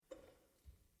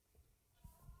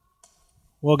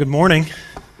Well, good morning.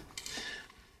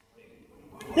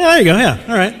 Yeah, there you go. Yeah,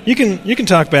 all right. You can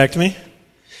talk back to me.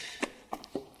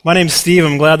 My name's Steve.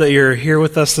 I'm glad that you're here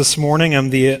with us this morning.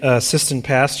 I'm the assistant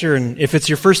pastor, and if it's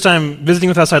your first time visiting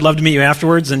with us, I'd love to meet you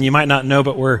afterwards. And you might not know,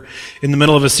 but we're in the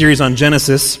middle of a series on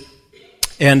Genesis.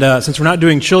 And since we're not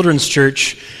doing children's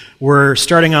church, we're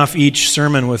starting off each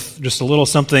sermon with just a little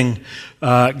something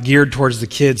geared towards the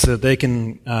kids so that they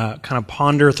can kind of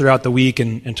ponder throughout the week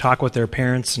and talk with their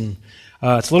parents. And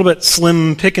it's a little bit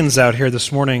slim pickings out here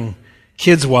this morning,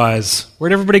 kids-wise.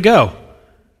 Where'd everybody go?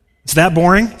 It's that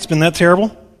boring? It's been that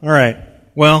terrible? All right.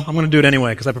 Well, I'm going to do it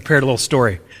anyway because I prepared a little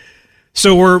story.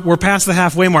 So we're past the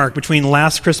halfway mark between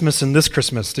last Christmas and this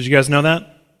Christmas. Did you guys know that?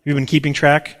 Have you been keeping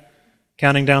track?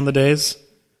 Counting down the days?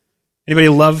 Anybody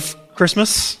love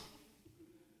Christmas?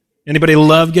 Anybody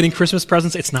love getting Christmas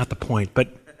presents? It's not the point,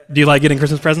 but do you like getting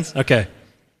Christmas presents? Okay.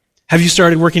 Have you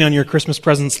started working on your Christmas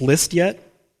presents list yet?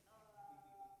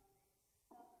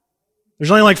 There's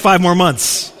only like 5 more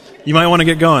months. You might want to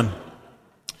get going.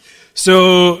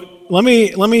 So let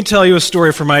me tell you a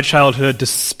story from my childhood to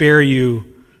spare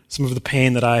you some of the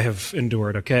pain that I have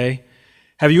endured, okay?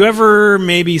 Have you ever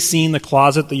maybe seen the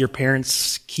closet that your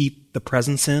parents keep the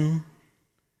presents in?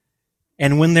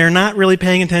 And when they're not really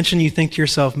paying attention, you think to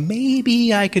yourself,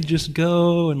 maybe I could just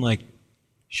go and like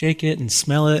shake it and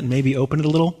smell it and maybe open it a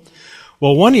little.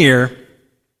 Well, one year,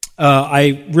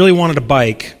 I really wanted a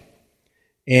bike.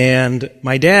 And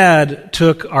my dad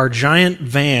took our giant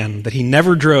van that he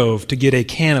never drove to get a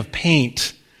can of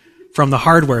paint from the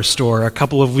hardware store a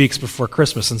couple of weeks before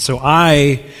Christmas. And so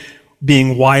I,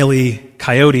 being wily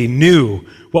coyote, knew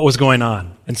what was going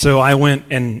on. And so I went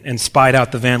and spied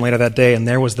out the van later that day, and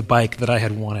there was the bike that I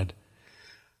had wanted,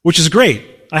 which is great.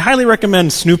 I highly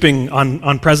recommend snooping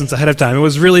on presents ahead of time. It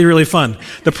was really, really fun.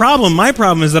 My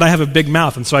problem is that I have a big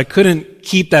mouth, and so I couldn't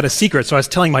keep that a secret. So I was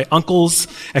telling my uncles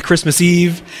at Christmas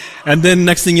Eve, and then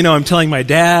next thing you know, I'm telling my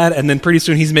dad, and then pretty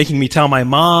soon he's making me tell my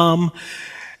mom,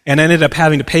 and I ended up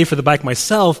having to pay for the bike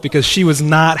myself because she was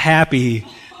not happy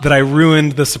that I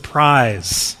ruined the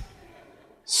surprise.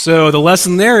 So the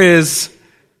lesson there is,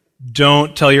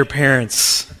 don't tell your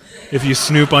parents if you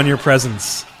snoop on your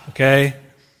presents, okay?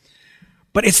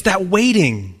 But it's that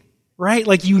waiting, right?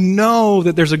 Like you know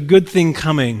that there's a good thing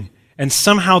coming, and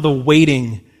somehow the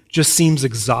waiting just seems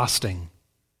exhausting.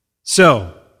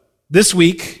 So, this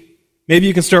week, maybe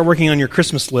you can start working on your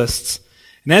Christmas lists.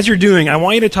 And as you're doing, I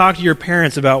want you to talk to your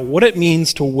parents about what it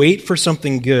means to wait for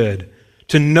something good,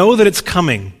 to know that it's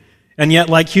coming. And yet,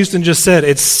 like Houston just said,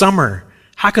 it's summer.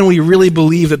 How can we really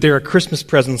believe that there are Christmas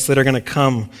presents that are going to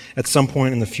come at some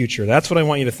point in the future? That's what I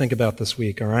want you to think about this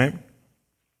week, all right?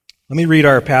 Let me read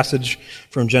our passage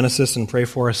from Genesis and pray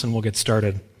for us, and we'll get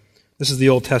started. This is the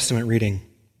Old Testament reading.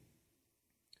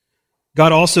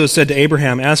 God also said to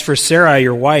Abraham, "As for Sarai,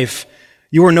 your wife,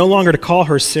 you are no longer to call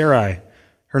her Sarai.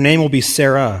 Her name will be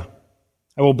Sarah.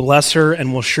 I will bless her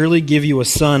and will surely give you a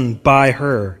son by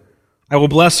her. I will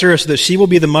bless her so that she will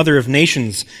be the mother of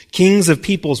nations. Kings of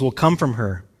peoples will come from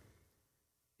her."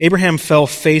 Abraham fell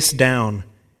face down.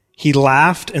 He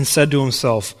laughed and said to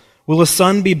himself, "Will a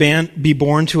son be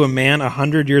born to a man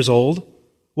 100 years old?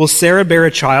 Will Sarah bear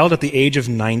a child at the age of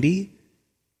 90?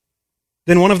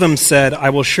 Then one of them said, "I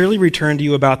will surely return to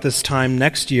you about this time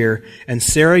next year, and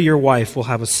Sarah your wife will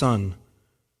have a son."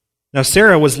 Now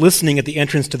Sarah was listening at the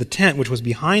entrance to the tent which was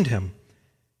behind him.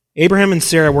 Abraham and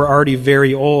Sarah were already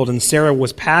very old, and Sarah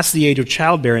was past the age of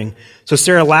childbearing. So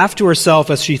Sarah laughed to herself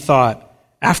as she thought,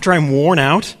 "After I'm worn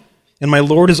out, and my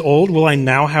Lord is old, will I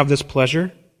now have this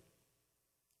pleasure?"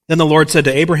 Then the Lord said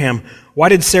to Abraham, "Why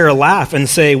did Sarah laugh and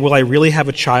say, 'Will I really have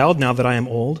a child now that I am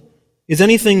old?' Is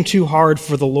anything too hard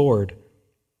for the Lord?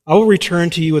 I will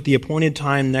return to you at the appointed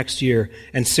time next year,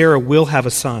 and Sarah will have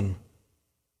a son."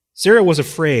 Sarah was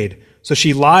afraid, so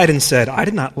she lied and said, "I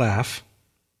did not laugh."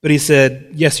 But he said,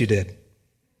 "Yes, you did."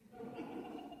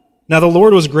 Now the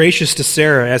Lord was gracious to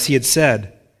Sarah as he had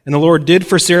said, and the Lord did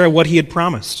for Sarah what he had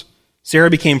promised. Sarah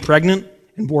became pregnant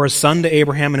and bore a son to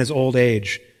Abraham in his old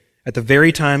age, at the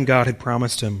very time God had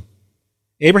promised him.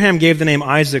 Abraham gave the name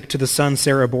Isaac to the son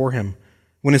Sarah bore him.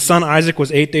 When his son Isaac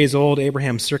was 8 days old,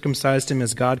 Abraham circumcised him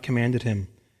as God commanded him.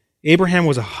 Abraham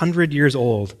was 100 years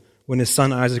old when his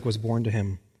son Isaac was born to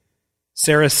him.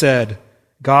 Sarah said,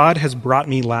 "God has brought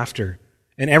me laughter,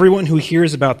 and everyone who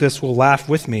hears about this will laugh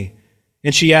with me."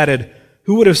 And she added,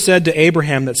 "Who would have said to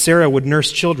Abraham that Sarah would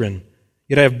nurse children?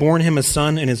 Yet I have borne him a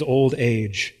son in his old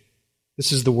age."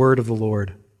 This is the word of the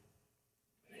Lord.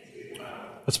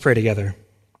 Let's pray together.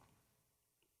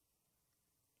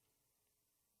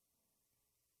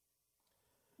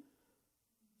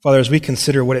 Father, as we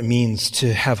consider what it means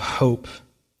to have hope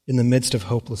in the midst of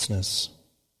hopelessness,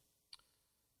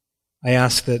 I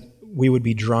ask that we would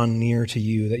be drawn near to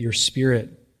you, that your Spirit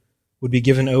would be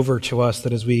given over to us,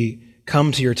 that as we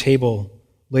come to your table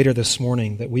later this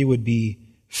morning, that we would be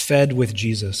fed with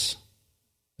Jesus,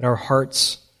 that our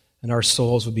hearts and our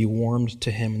souls would be warmed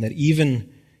to him, and that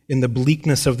even in the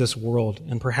bleakness of this world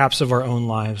and perhaps of our own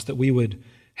lives, that we would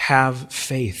have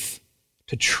faith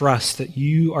to trust that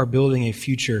you are building a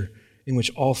future in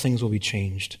which all things will be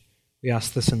changed. We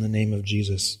ask this in the name of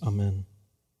Jesus. Amen.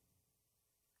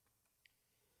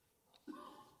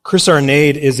 Chris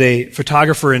Arnade is a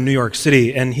photographer in New York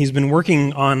City, and he's been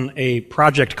working on a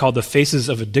project called The Faces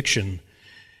of Addiction.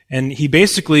 And he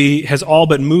basically has all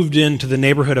but moved into the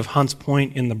neighborhood of Hunts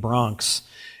Point in the Bronx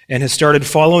and has started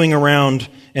following around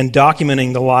and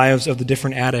documenting the lives of the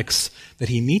different addicts that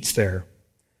he meets there.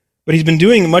 But he's been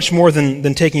doing much more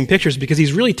than taking pictures, because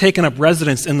he's really taken up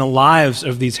residence in the lives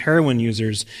of these heroin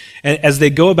users as they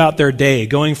go about their day,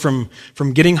 going from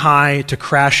getting high to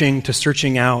crashing to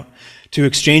searching out to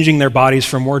exchanging their bodies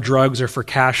for more drugs or for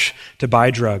cash to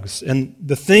buy drugs. And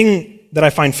the thing that I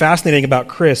find fascinating about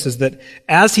Chris is that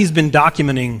as he's been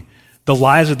documenting the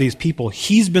lives of these people,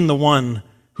 he's been the one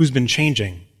who's been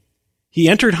changing. He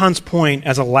entered Hunts Point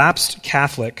as a lapsed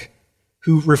Catholic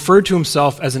who referred to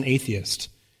himself as an atheist.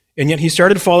 And yet he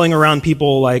started following around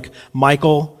people like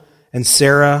Michael and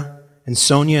Sarah and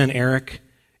Sonia and Eric.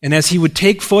 And as he would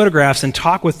take photographs and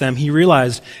talk with them, he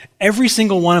realized every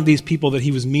single one of these people that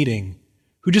he was meeting,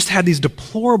 who just had these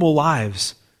deplorable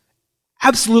lives,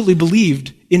 absolutely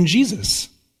believed in Jesus.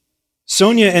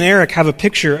 Sonia and Eric have a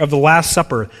picture of the Last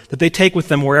Supper that they take with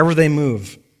them wherever they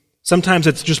move. Sometimes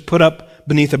it's just put up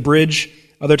beneath a bridge.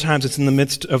 Other times it's in the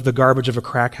midst of the garbage of a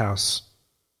crack house.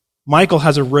 Michael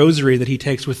has a rosary that he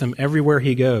takes with him everywhere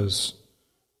he goes.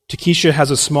 Takesha has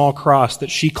a small cross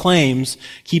that she claims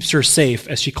keeps her safe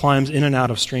as she climbs in and out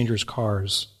of strangers'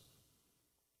 cars.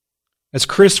 As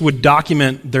Chris would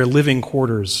document their living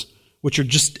quarters, which are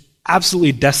just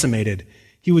absolutely decimated,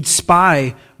 he would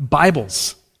spy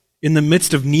Bibles in the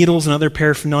midst of needles and other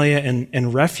paraphernalia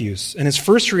and refuse. And his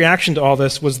first reaction to all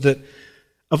this was that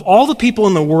of all the people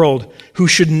in the world who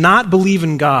should not believe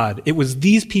in God, it was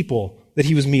these people that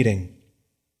he was meeting.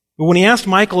 But when he asked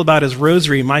Michael about his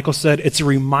rosary, Michael said, "It's a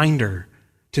reminder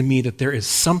to me that there is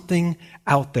something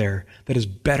out there that is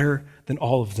better than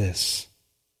all of this."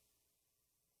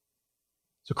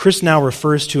 So Chris now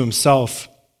refers to himself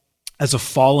as a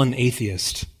fallen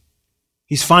atheist.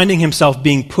 He's finding himself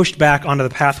being pushed back onto the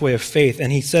pathway of faith,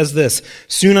 and he says this: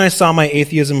 "Soon I saw my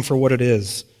atheism for what it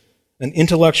is, an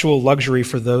intellectual luxury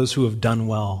for those who have done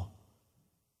well."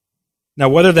 Now,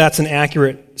 whether that's an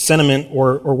accurate sentiment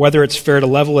or whether it's fair to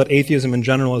level at atheism in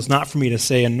general is not for me to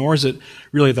say, and nor is it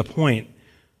really the point.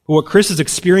 But what Chris is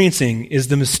experiencing is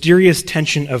the mysterious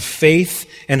tension of faith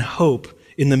and hope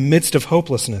in the midst of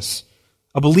hopelessness,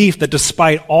 a belief that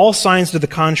despite all signs to the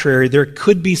contrary, there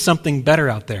could be something better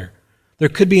out there. There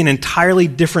could be an entirely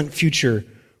different future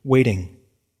waiting.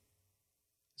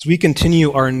 As we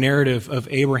continue our narrative of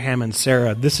Abraham and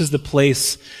Sarah, this is the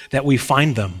place that we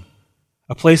find them.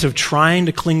 A place of trying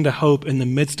to cling to hope in the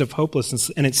midst of hopelessness.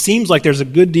 And it seems like there's a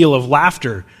good deal of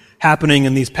laughter happening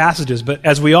in these passages. But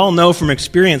as we all know from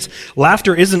experience,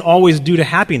 laughter isn't always due to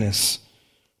happiness.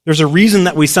 There's a reason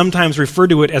that we sometimes refer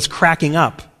to it as cracking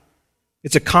up.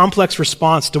 It's a complex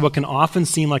response to what can often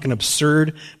seem like an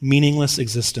absurd, meaningless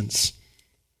existence.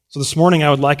 So this morning I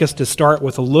would like us to start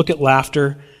with a look at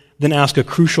laughter, then ask a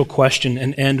crucial question,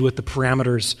 and end with the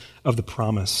parameters of the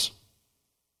promise.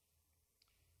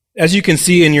 As you can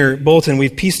see in your bulletin,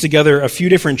 we've pieced together a few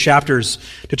different chapters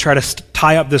to try to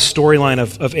tie up this storyline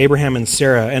of Abraham and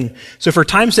Sarah. And so for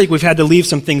time's sake, we've had to leave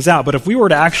some things out. But if we were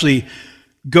to actually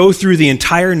go through the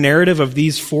entire narrative of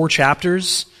these 4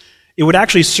 chapters, it would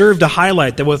actually serve to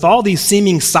highlight that with all these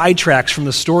seeming sidetracks from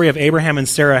the story of Abraham and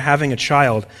Sarah having a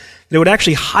child, that it would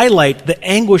actually highlight the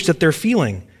anguish that they're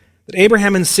feeling. That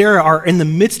Abraham and Sarah are in the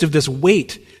midst of this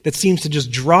weight that seems to just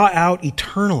draw out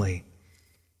eternally.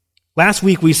 Last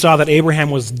week we saw that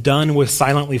Abraham was done with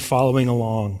silently following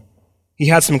along. He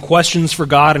had some questions for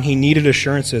God and he needed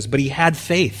assurances, but he had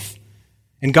faith.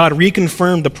 And God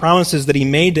reconfirmed the promises that he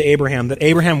made to Abraham, that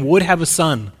Abraham would have a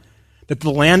son, that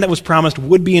the land that was promised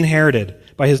would be inherited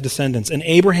by his descendants. And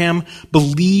Abraham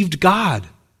believed God.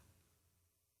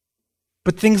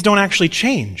 But things don't actually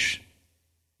change.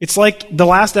 It's like the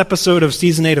last episode of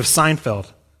season 8 of Seinfeld.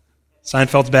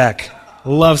 Seinfeld's back.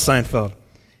 Love Seinfeld.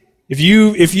 If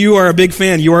you are a big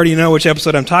fan, you already know which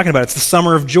episode I'm talking about. It's the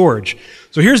Summer of George.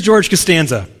 So here's George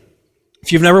Costanza.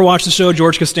 If you've never watched the show,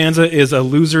 George Costanza is a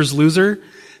loser's loser.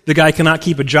 The guy cannot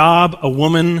keep a job, a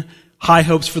woman, high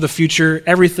hopes for the future.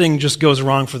 Everything just goes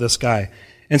wrong for this guy.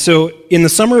 And so in the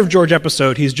Summer of George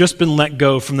episode, he's just been let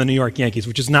go from the New York Yankees,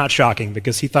 which is not shocking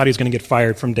because he thought he was going to get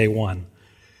fired from day one.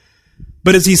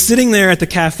 But as he's sitting there at the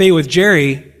cafe with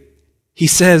Jerry,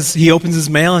 he opens his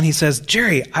mail and he says,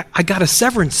 Jerry, I got a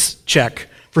severance check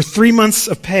for 3 months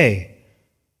of pay.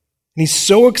 And he's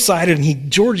so excited,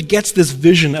 and George gets this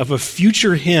vision of a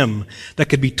future him that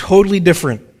could be totally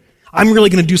different. I'm really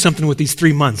going to do something with these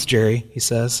 3 months, Jerry, he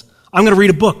says. I'm going to read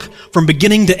a book from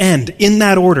beginning to end, in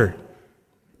that order.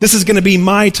 This is going to be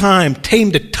my time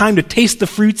to taste the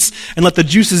fruits and let the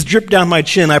juices drip down my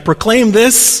chin. I proclaim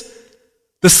this,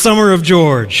 the Summer of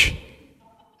George.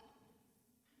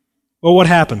 Well, what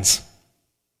happens?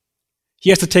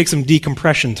 He has to take some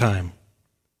decompression time.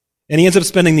 And he ends up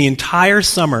spending the entire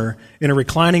summer in a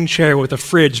reclining chair with a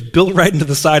fridge built right into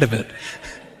the side of it.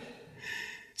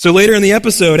 So later in the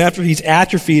episode, after he's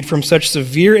atrophied from such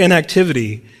severe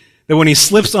inactivity, that when he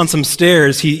slips on some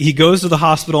stairs, he goes to the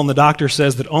hospital and the doctor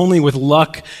says that only with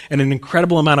luck and an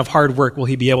incredible amount of hard work will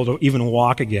he be able to even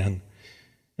walk again.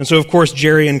 And so, of course,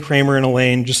 Jerry and Kramer and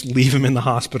Elaine just leave him in the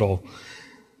hospital.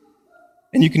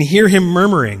 And you can hear him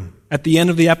murmuring at the end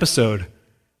of the episode,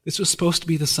 this was supposed to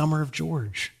be the Summer of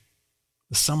George.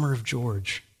 The Summer of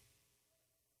George.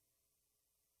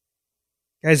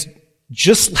 Guys,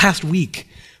 just last week,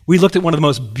 we looked at one of the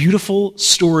most beautiful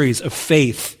stories of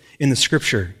faith in the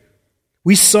Scripture.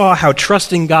 We saw how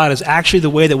trusting God is actually the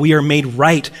way that we are made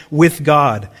right with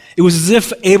God. It was as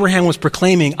if Abraham was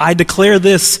proclaiming, I declare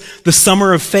this the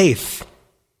summer of faith.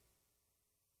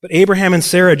 But Abraham and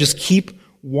Sarah just keep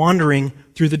wandering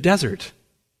through the desert.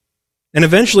 And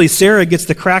eventually Sarah gets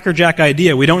the crackerjack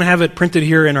idea. We don't have it printed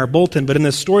here in our bulletin, but in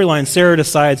this storyline, Sarah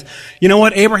decides, you know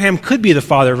what, Abraham could be the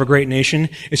father of a great nation.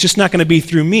 It's just not going to be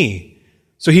through me.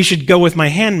 So he should go with my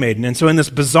handmaiden. And so in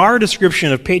this bizarre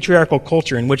description of patriarchal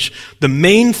culture in which the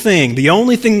main thing, the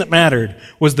only thing that mattered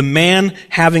was the man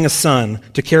having a son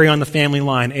to carry on the family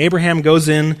line, Abraham goes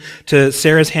in to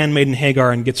Sarah's handmaiden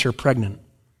Hagar and gets her pregnant.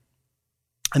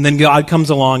 And then God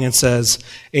comes along and says,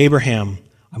 Abraham,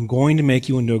 I'm going to make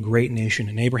you into a great nation.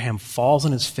 And Abraham falls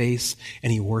on his face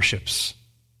and he worships.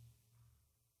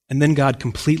 And then God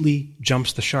completely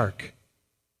jumps the shark.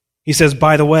 He says,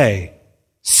 by the way,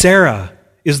 Sarah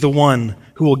is the one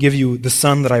who will give you the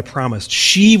son that I promised.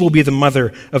 She will be the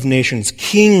mother of nations.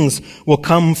 Kings will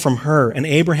come from her. And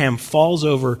Abraham falls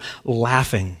over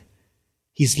laughing.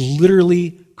 He's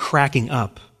literally cracking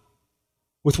up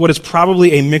with what is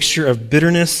probably a mixture of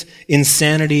bitterness,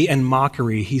 insanity, and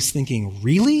mockery. He's thinking,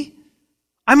 really?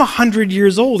 I'm 100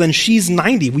 years old and she's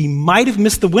 90. We might have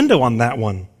missed the window on that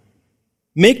one.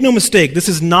 Make no mistake, this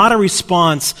is not a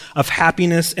response of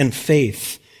happiness and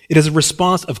faith. It is a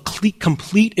response of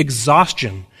complete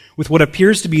exhaustion with what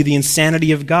appears to be the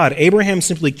insanity of God. Abraham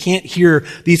simply can't hear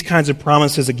these kinds of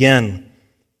promises again.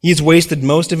 He's wasted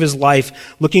most of his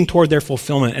life looking toward their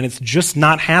fulfillment, and it's just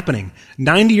not happening.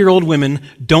 90-year-old women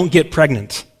don't get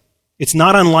pregnant. It's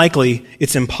not unlikely,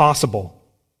 it's impossible.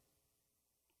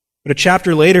 But a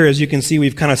chapter later, as you can see,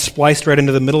 we've kind of spliced right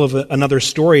into the middle of another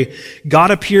story. God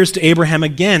appears to Abraham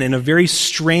again in a very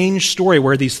strange story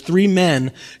where these three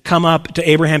men come up to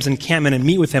Abraham's encampment and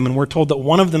meet with him, and we're told that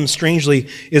one of them, strangely,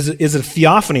 is a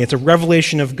theophany. It's a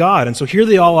revelation of God. And so here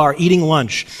they all are eating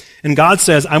lunch, and God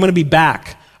says, I'm going to be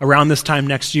back around this time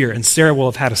next year, and Sarah will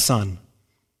have had a son.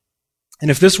 And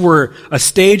if this were a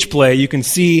stage play, you can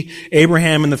see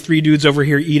Abraham and the three dudes over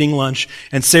here eating lunch,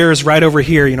 and Sarah's right over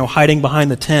here, hiding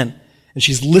behind the tent, and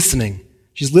she's listening.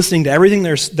 She's listening to everything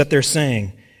that they're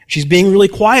saying. She's being really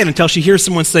quiet until she hears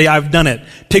someone say, I've done it.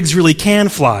 Pigs really can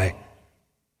fly.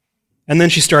 And then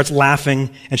she starts laughing,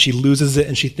 and she loses it,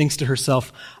 and she thinks to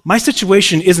herself, my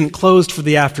situation isn't closed for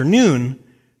the afternoon.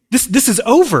 This is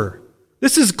over.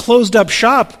 This is closed up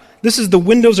shop. This is the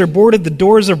windows are boarded, the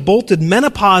doors are bolted.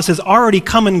 Menopause has already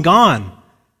come and gone.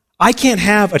 I can't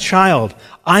have a child.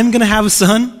 I'm going to have a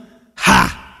son?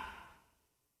 Ha!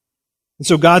 And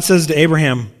so God says to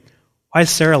Abraham, why is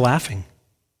Sarah laughing?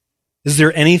 Is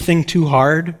there anything too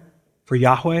hard for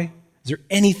Yahweh? Is there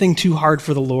anything too hard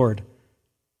for the Lord?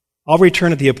 I'll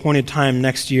return at the appointed time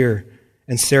next year,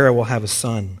 and Sarah will have a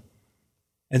son.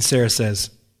 And Sarah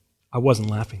says, I wasn't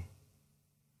laughing.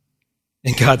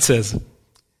 And God says,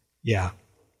 yeah,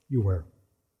 you were.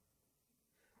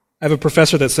 I have a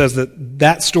professor that says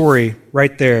that story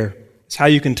right there is how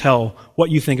you can tell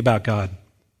what you think about God.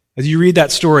 As you read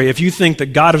that story, if you think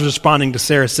that God is responding to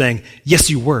Sarah saying, yes,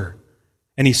 you were,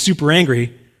 and he's super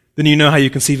angry, then you know how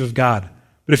you conceive of God.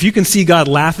 But if you can see God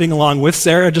laughing along with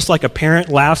Sarah, just like a parent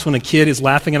laughs when a kid is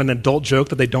laughing at an adult joke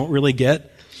that they don't really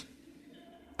get,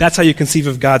 that's how you conceive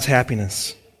of God's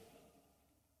happiness.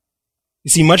 You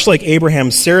see, much like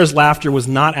Abraham, Sarah's laughter was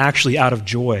not actually out of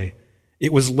joy.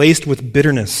 It was laced with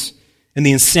bitterness and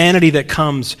the insanity that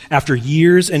comes after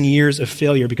years and years of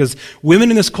failure, because women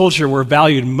in this culture were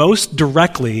valued most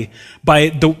directly by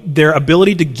their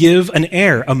ability to give an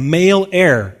heir, a male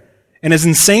heir. And as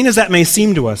insane as that may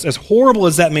seem to us, as horrible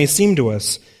as that may seem to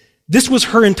us, this was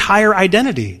her entire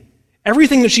identity.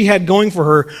 Everything that she had going for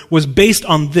her was based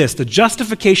on this. The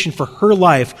justification for her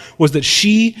life was that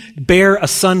she bare a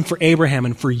son for Abraham,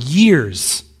 and for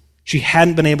years she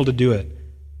hadn't been able to do it.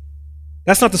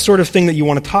 That's not the sort of thing that you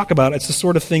want to talk about. It's the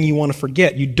sort of thing you want to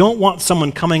forget. You don't want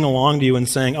someone coming along to you and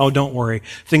saying, oh, don't worry,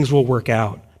 things will work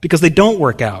out. Because they don't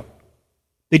work out.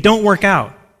 They don't work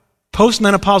out.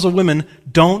 Postmenopausal women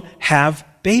don't have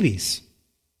babies.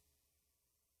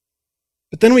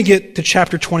 But then we get to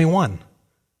chapter 21.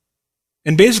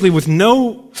 And basically with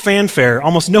no fanfare,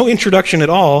 almost no introduction at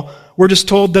all, we're just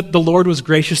told that the Lord was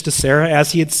gracious to Sarah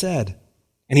as he had said.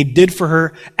 And he did for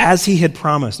her as he had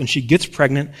promised. And she gets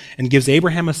pregnant and gives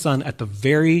Abraham a son at the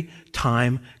very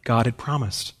time God had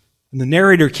promised. And the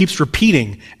narrator keeps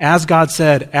repeating, as God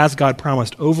said, as God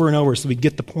promised, over and over, so we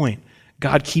get the point.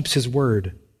 God keeps his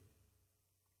word.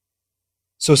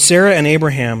 So Sarah and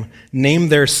Abraham named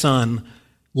their son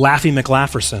Laffy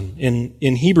McLafferson.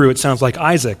 In Hebrew, it sounds like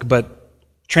Isaac, but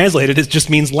translated, it just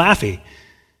means Laffy.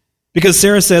 Because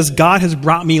Sarah says, God has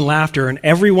brought me laughter, and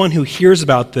everyone who hears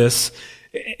about this,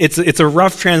 it's a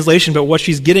rough translation, but what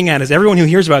she's getting at is everyone who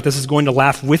hears about this is going to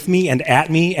laugh with me and at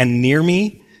me and near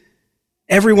me.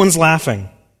 Everyone's laughing.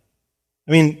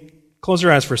 I mean, close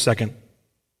your eyes for a second.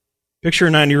 Picture a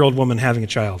 90-year-old woman having a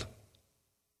child.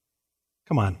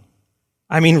 Come on.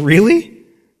 I mean, really?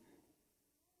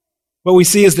 What we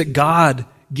see is that God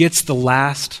gets the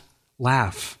last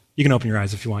laugh. You can open your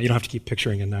eyes if you want. You don't have to keep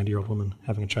picturing a 90-year-old woman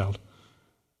having a child.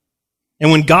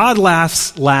 And when God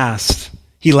laughs last,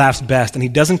 he laughs best, and he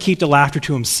doesn't keep the laughter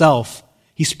to himself.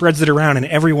 He spreads it around, and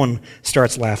everyone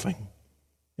starts laughing.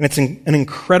 And it's an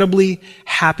incredibly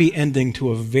happy ending to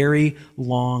a very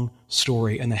long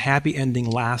story, and the happy ending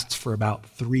lasts for about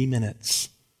 3 minutes.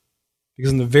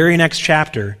 Because in the very next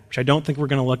chapter, which I don't think we're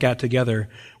going to look at together,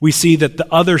 we see that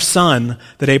the other son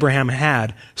that Abraham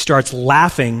had starts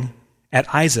laughing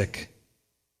at Isaac.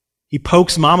 He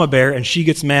pokes Mama Bear, and she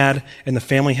gets mad, and the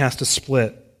family has to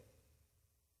split.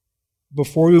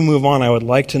 Before we move on, I would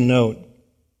like to note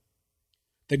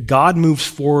that God moves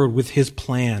forward with his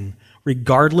plan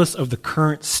regardless of the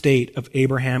current state of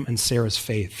Abraham and Sarah's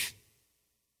faith.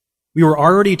 We were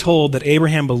already told that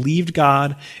Abraham believed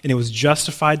God and it was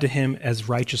justified to him as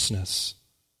righteousness.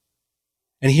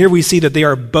 And here we see that they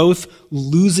are both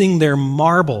losing their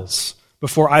marbles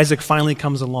before Isaac finally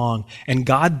comes along, and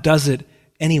God does it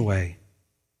anyway.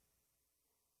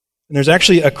 And there's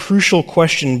actually a crucial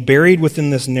question buried within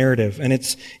this narrative, and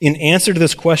it's in answer to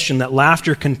this question that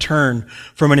laughter can turn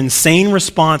from an insane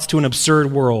response to an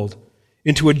absurd world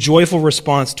into a joyful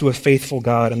response to a faithful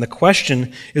God. And the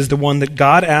question is the one that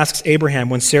God asks Abraham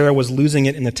when Sarah was losing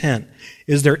it in the tent.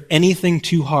 Is there anything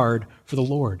too hard for the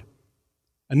Lord?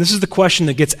 And this is the question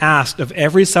that gets asked of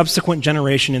every subsequent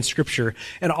generation in Scripture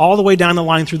and all the way down the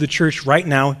line through the church right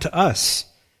now to us.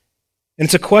 And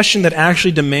it's a question that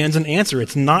actually demands an answer.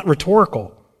 It's not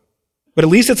rhetorical. But at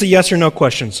least it's a yes or no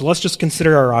question. So let's just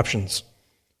consider our options.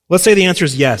 Let's say the answer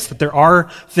is yes, that there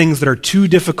are things that are too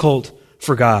difficult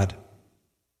for God.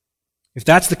 If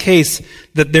that's the case,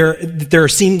 that there are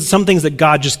some things that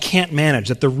God just can't manage,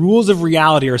 that the rules of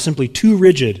reality are simply too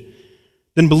rigid,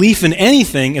 then belief in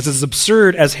anything is as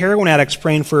absurd as heroin addicts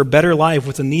praying for a better life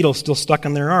with a needle still stuck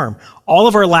in their arm. All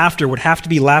of our laughter would have to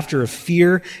be laughter of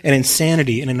fear and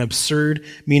insanity in an absurd,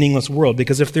 meaningless world.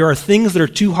 Because if there are things that are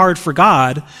too hard for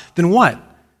God, then what?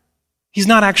 He's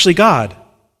not actually God.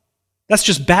 That's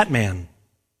just Batman.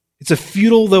 It's a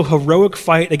futile, though heroic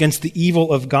fight against the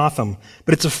evil of Gotham.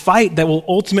 But it's a fight that will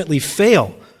ultimately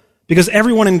fail because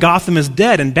everyone in Gotham is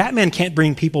dead and Batman can't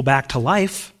bring people back to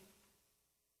life.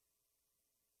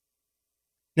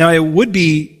 Now, it would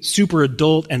be super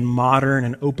adult and modern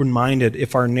and open-minded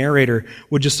if our narrator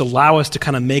would just allow us to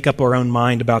kind of make up our own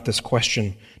mind about this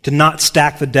question, to not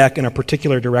stack the deck in a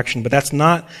particular direction. But that's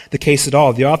not the case at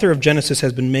all. The author of Genesis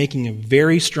has been making a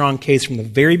very strong case from the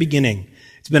very beginning.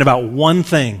 It's been about one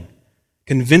thing,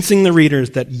 convincing the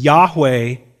readers that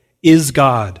Yahweh is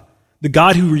God. The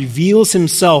God who reveals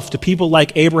himself to people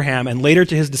like Abraham and later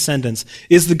to his descendants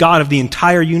is the God of the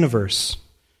entire universe.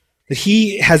 That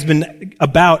he has been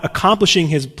about accomplishing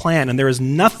his plan, and there is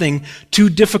nothing too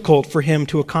difficult for him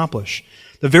to accomplish.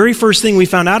 The very first thing we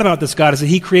found out about this God is that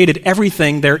he created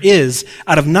everything there is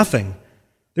out of nothing.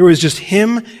 There was just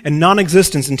him and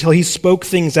non-existence until he spoke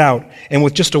things out, and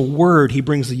with just a word, he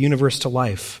brings the universe to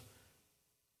life.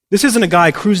 This isn't a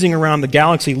guy cruising around the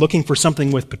galaxy looking for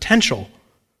something with potential.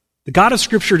 The God of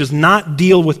Scripture does not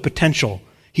deal with potential.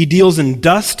 He deals in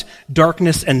dust,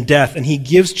 darkness, and death, and he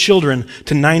gives children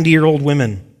to 90-year-old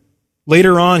women.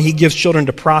 Later on, he gives children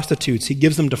to prostitutes, he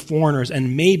gives them to foreigners,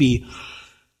 and maybe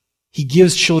he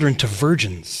gives children to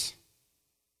virgins.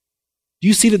 Do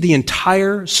you see that the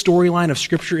entire storyline of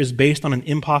Scripture is based on an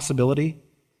impossibility?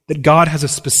 That God has a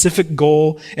specific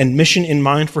goal and mission in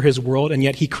mind for his world, and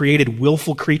yet he created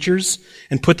willful creatures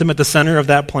and put them at the center of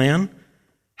that plan?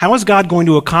 How is God going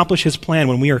to accomplish his plan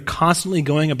when we are constantly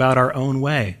going about our own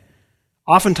way,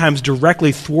 oftentimes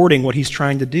directly thwarting what he's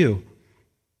trying to do?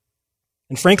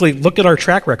 And frankly, look at our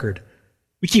track record.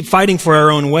 We keep fighting for our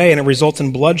own way, and it results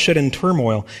in bloodshed and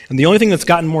turmoil. And the only thing that's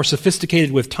gotten more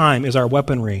sophisticated with time is our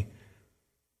weaponry.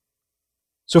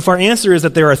 So if our answer is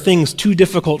that there are things too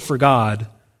difficult for God,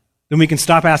 then we can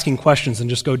stop asking questions and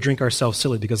just go drink ourselves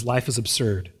silly because life is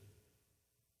absurd.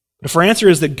 But if our answer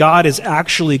is that God is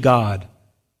actually God,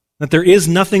 that there is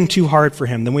nothing too hard for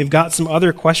him, then we've got some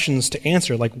other questions to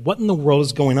answer, like what in the world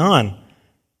is going on?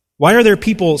 Why are there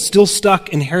people still stuck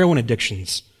in heroin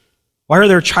addictions? Why are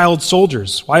there child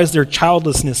soldiers? Why is there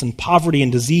childlessness and poverty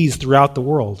and disease throughout the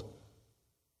world?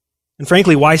 And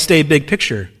frankly, why stay big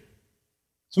picture?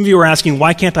 Some of you are asking,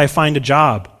 why can't I find a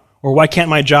job? Or why can't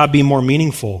my job be more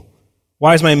meaningful?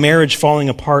 Why is my marriage falling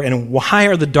apart? And why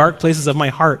are the dark places of my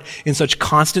heart in such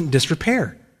constant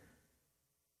disrepair?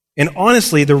 And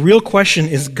honestly, the real question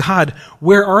is, God,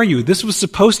 where are you? This was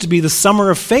supposed to be the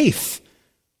summer of faith.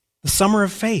 The summer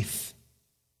of faith.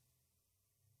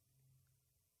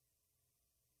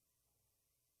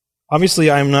 Obviously,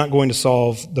 I'm not going to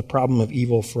solve the problem of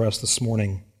evil for us this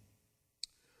morning.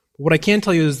 What I can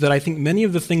tell you is that I think many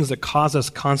of the things that cause us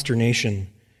consternation,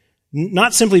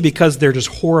 not simply because they're just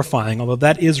horrifying, although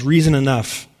that is reason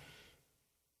enough,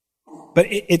 but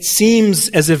it seems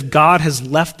as if God has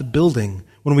left the building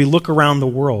when we look around the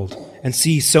world and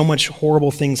see so much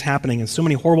horrible things happening and so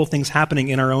many horrible things happening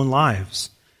in our own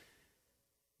lives.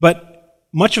 But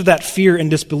much of that fear and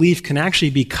disbelief can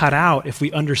actually be cut out if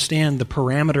we understand the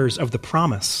parameters of the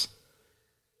promise.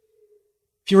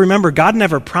 If you remember, God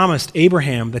never promised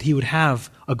Abraham that he would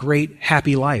have a great,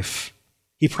 happy life.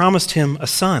 He promised him a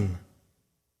son.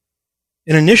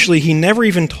 And initially, he never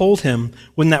even told him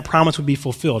when that promise would be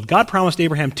fulfilled. God promised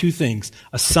Abraham two things,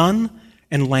 a son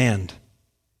and land.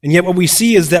 And yet what we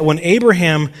see is that when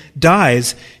Abraham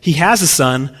dies, he has a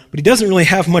son, but he doesn't really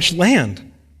have much land.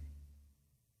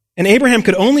 And Abraham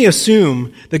could only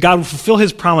assume that God would fulfill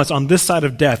his promise on this side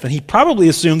of death, and he probably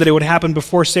assumed that it would happen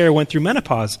before Sarah went through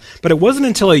menopause. But it wasn't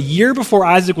until a year before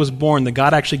Isaac was born that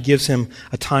God actually gives him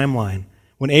a timeline,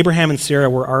 when Abraham and Sarah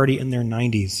were already in their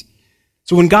 90s.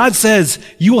 So when God says,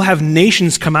 you will have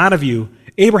nations come out of you,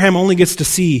 Abraham only gets to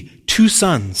see 2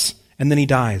 sons, and then he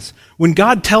dies. When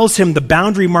God tells him the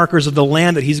boundary markers of the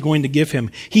land that he's going to give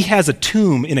him, he has a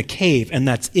tomb in a cave, and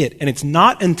that's it. And it's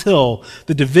not until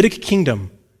the Davidic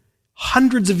kingdom,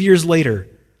 hundreds of years later,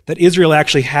 that Israel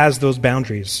actually has those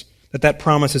boundaries, that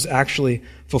promise is actually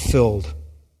fulfilled.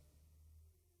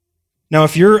 Now,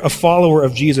 if you're a follower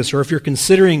of Jesus, or if you're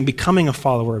considering becoming a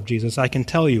follower of Jesus, I can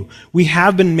tell you, we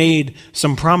have been made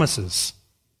some promises.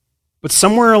 But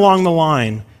somewhere along the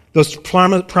line, those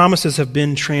promises have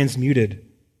been transmuted.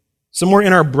 Somewhere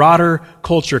in our broader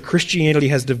culture, Christianity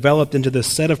has developed into this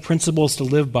set of principles to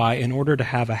live by in order to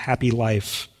have a happy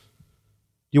life.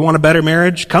 You want a better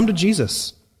marriage? Come to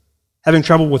Jesus. Having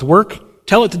trouble with work?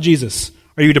 Tell it to Jesus.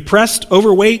 Are you depressed,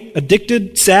 overweight,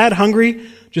 addicted, sad, hungry?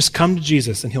 Just come to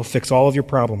Jesus and he'll fix all of your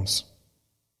problems.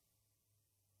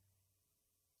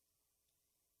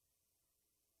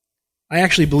 I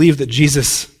actually believe that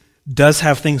Jesus does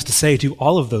have things to say to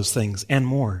all of those things and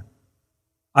more.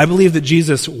 I believe that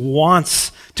Jesus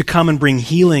wants to come and bring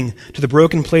healing to the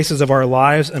broken places of our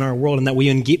lives and our world, and that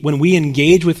when we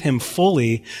engage with him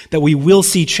fully, that we will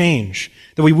see change,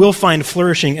 that we will find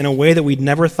flourishing in a way that we'd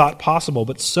never thought possible.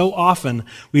 But so often,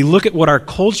 we look at what our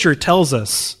culture tells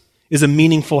us is a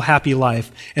meaningful, happy life,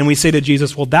 and we say to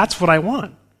Jesus, well, that's what I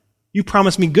want. You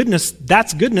promised me goodness,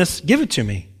 that's goodness, give it to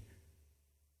me.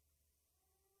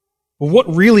 But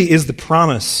what really is the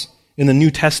promise in the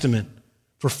New Testament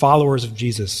for followers of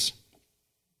Jesus?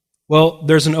 Well,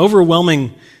 there's an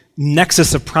overwhelming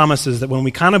nexus of promises that when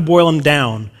we kind of boil them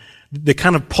down, they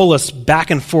kind of pull us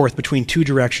back and forth between 2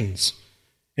 directions.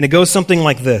 And it goes something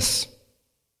like this.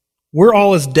 We're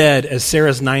all as dead as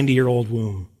Sarah's 90-year-old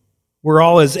womb. We're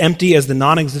all as empty as the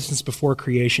non-existence before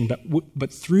creation,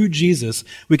 but through Jesus,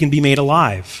 we can be made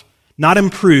alive. Not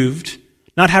improved,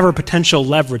 not have our potential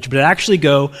leverage, but actually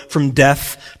go from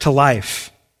death to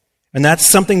life. And that's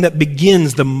something that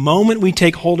begins the moment we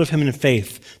take hold of him in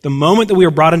faith, the moment that we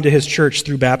are brought into his church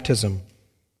through baptism.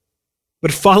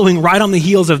 But following right on the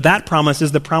heels of that promise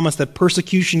is the promise that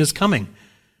persecution is coming,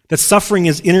 that suffering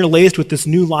is interlaced with this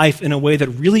new life in a way that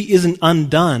really isn't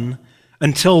undone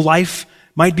until life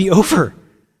might be over.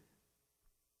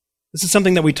 This is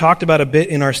something that we talked about a bit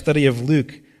in our study of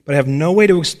Luke, but I have no way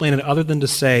to explain it other than to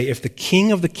say, if the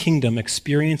king of the kingdom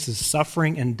experiences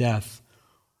suffering and death,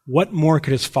 what more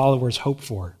could his followers hope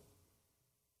for?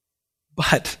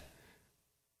 But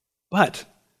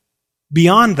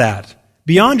beyond that,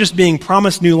 beyond just being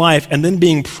promised new life and then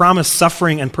being promised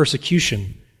suffering and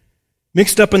persecution,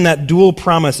 mixed up in that dual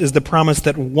promise is the promise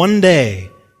that one day,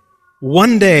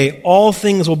 all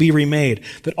things will be remade,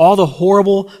 that all the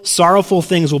horrible, sorrowful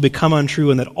things will become untrue,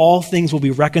 and that all things will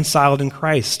be reconciled in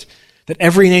Christ, that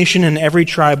every nation and every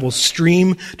tribe will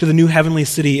stream to the new heavenly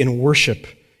city in worship,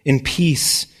 in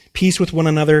peace with one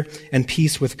another, and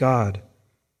peace with God.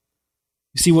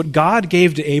 You see, what God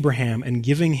gave to Abraham and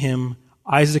giving him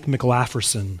Isaac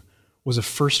McLafferson was a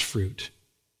first fruit.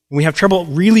 And we have trouble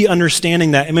really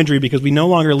understanding that imagery because we no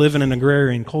longer live in an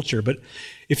agrarian culture. But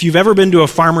if you've ever been to a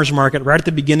farmer's market right at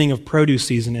the beginning of produce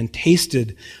season and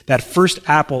tasted that first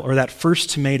apple or that first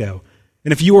tomato,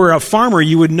 and if you were a farmer,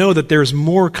 you would know that there's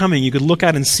more coming. You could look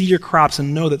out and see your crops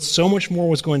and know that so much more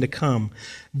was going to come.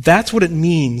 That's what it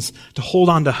means to hold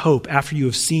on to hope after you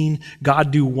have seen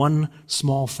God do one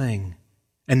small thing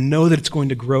and know that it's going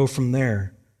to grow from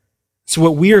there. So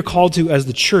what we are called to as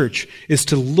the church is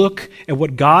to look at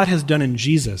what God has done in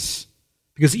Jesus.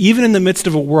 Because even in the midst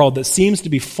of a world that seems to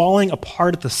be falling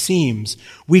apart at the seams,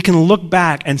 we can look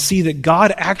back and see that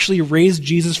God actually raised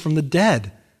Jesus from the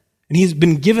dead. And we have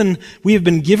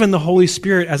been given the Holy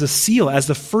Spirit as a seal, as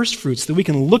the first fruits, that we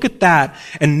can look at that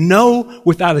and know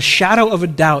without a shadow of a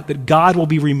doubt that God will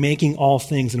be remaking all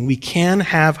things. And we can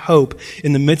have hope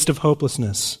in the midst of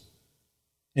hopelessness.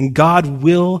 And God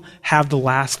will have the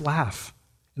last laugh,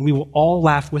 and we will all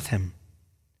laugh with him.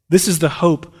 This is the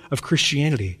hope of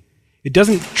Christianity. It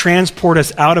doesn't transport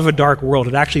us out of a dark world.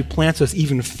 It actually plants us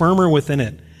even firmer within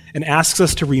it and asks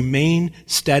us to remain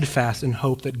steadfast in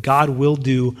hope that God will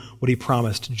do what he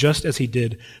promised, just as he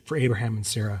did for Abraham and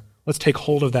Sarah. Let's take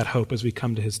hold of that hope as we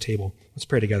come to his table. Let's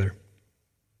pray together.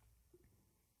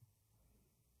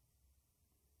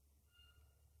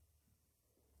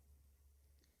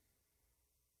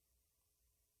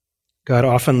 God,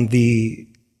 often the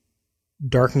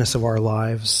darkness of our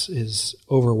lives is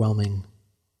overwhelming.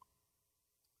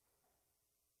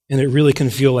 And it really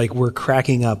can feel like we're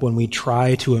cracking up when we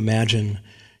try to imagine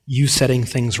you setting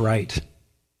things right.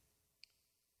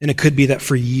 And it could be that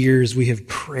for years we have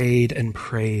prayed and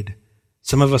prayed.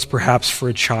 Some of us perhaps for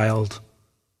a child.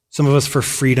 Some of us for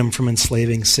freedom from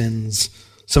enslaving sins.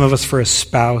 Some of us for a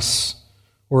spouse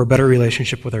or a better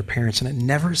relationship with our parents. And it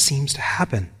never seems to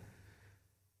happen.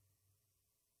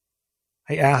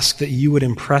 I ask that you would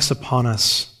impress upon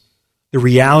us the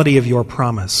reality of your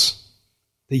promise,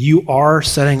 that you are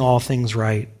setting all things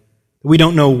right, that we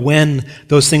don't know when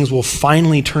those things will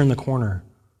finally turn the corner,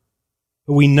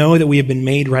 but we know that we have been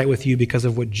made right with you because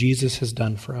of what Jesus has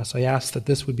done for us. I ask that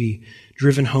this would be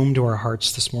driven home to our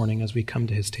hearts this morning as we come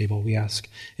to his table. We ask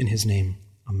in his name,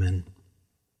 amen.